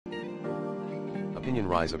Opinion: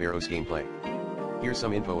 Rise of Eros gameplay. Here's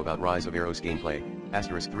some info about Rise of Eros gameplay.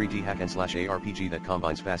 3D hack-and-slash ARPG that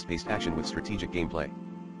combines fast-paced action with strategic gameplay.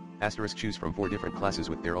 Choose from 4 different classes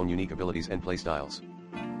with their own unique abilities and playstyles.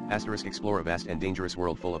 Explore a vast and dangerous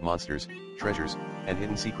world full of monsters, treasures, and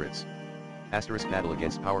hidden secrets. Battle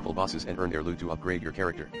against powerful bosses and earn their loot to upgrade your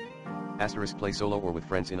character. Play solo or with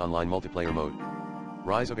friends in online multiplayer mode.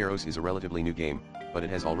 Rise of Eros is a relatively new game, but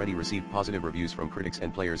it has already received positive reviews from critics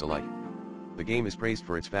and players alike. The game is praised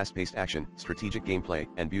for its fast-paced action, strategic gameplay,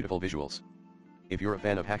 and beautiful visuals. If you're a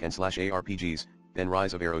fan of hack-and-slash ARPGs, then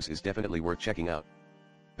Rise of Eros is definitely worth checking out.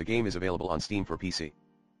 The game is available on Steam for PC.